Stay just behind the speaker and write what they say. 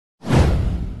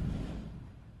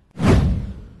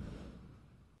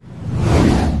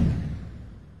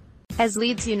As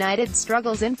Leeds United's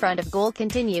struggles in front of goal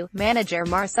continue, manager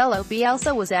Marcelo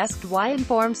Bielsa was asked why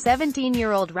informed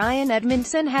 17-year-old Ryan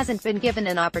Edmondson hasn't been given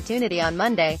an opportunity on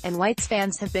Monday, and Whites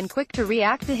fans have been quick to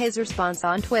react to his response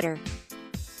on Twitter.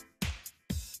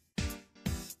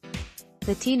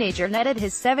 The teenager netted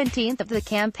his 17th of the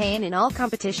campaign in all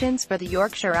competitions for the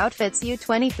Yorkshire outfit's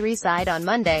U23 side on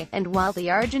Monday, and while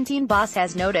the Argentine boss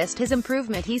has noticed his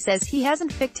improvement, he says he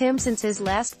hasn't picked him since his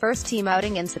last first-team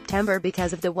outing in September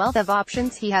because of the wealth of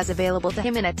options he has available to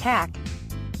him in attack.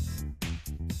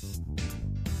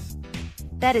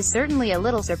 That is certainly a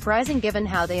little surprising given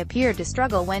how they appeared to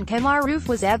struggle when Kemar Roofe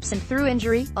was absent through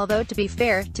injury, although to be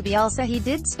fair to Bielsa he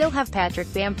did still have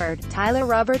Patrick Bamford, Tyler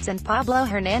Roberts and Pablo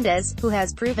Hernandez, who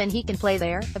has proven he can play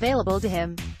there, available to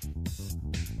him.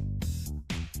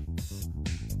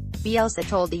 Bielsa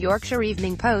told the Yorkshire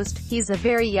Evening Post, "He's a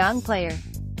very young player.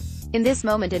 In this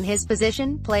moment in his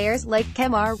position, players like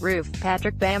Kemar Roofe,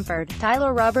 Patrick Bamford,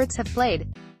 Tyler Roberts have played.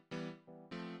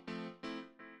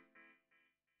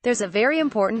 There's a very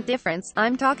important difference,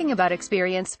 I'm talking about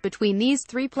experience, between these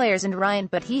three players and Ryan,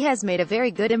 but he has made a very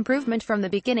good improvement from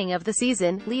the beginning of the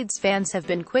season." Leeds fans have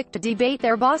been quick to debate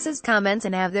their boss's comments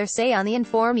and have their say on the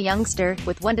informed youngster,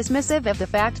 with one dismissive of the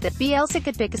fact that Bielsa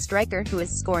could pick a striker who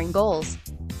is scoring goals.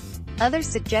 Others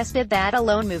suggested that a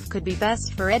loan move could be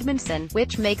best for Edmondson,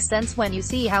 which makes sense when you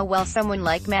see how well someone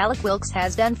like Malik Wilks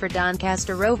has done for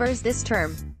Doncaster Rovers this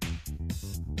term.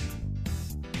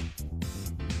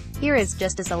 Here is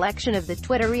just a selection of the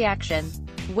Twitter reaction.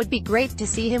 "Would be great to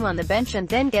see him on the bench and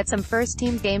then get some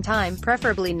first-team game time,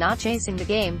 preferably not chasing the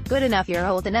game. Good enough, you're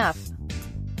old enough."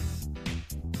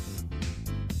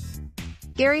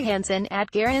 Gary Hansen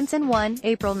at GaryHansen1,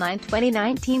 April 9,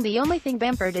 2019. "The only thing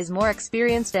Bamford is more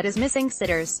experienced at is missing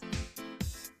sitters.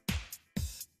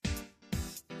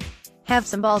 Have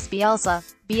some balls, Bielsa.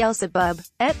 Beelzebub."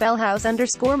 At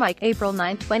Bellhouse_Mike, April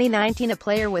 9, 2019. "A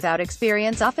player without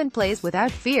experience often plays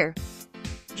without fear.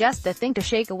 Just the thing to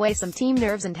shake away some team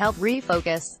nerves and help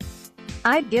refocus.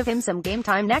 I'd give him some game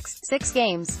time next 6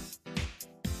 games.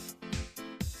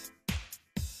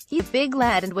 He's a big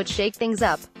lad and would shake things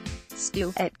up."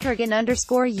 Stu at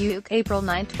Kurgan_Uke, April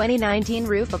 9, 2019.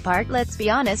 "Roofe apart, let's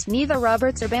be honest, neither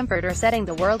Roberts or Bamford are setting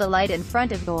the world alight in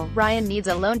front of goal. Ryan needs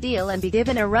a loan deal and be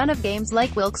given a run of games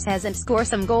like Wilks has and score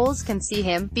some goals. Can see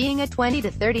him being a 20 to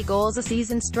 30 goals a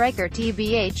season striker.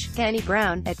 TBH, Kenny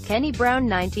Brown, at Kenny Brown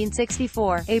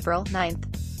 1964, April 9th.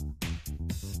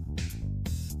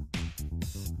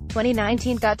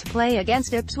 2019. "Got to play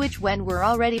against Ipswich when we're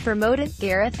already promoted."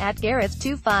 Gareth at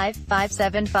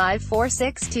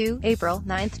Gareth255754662, April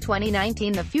 9,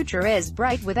 2019. "The future is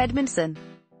bright with Edmondson.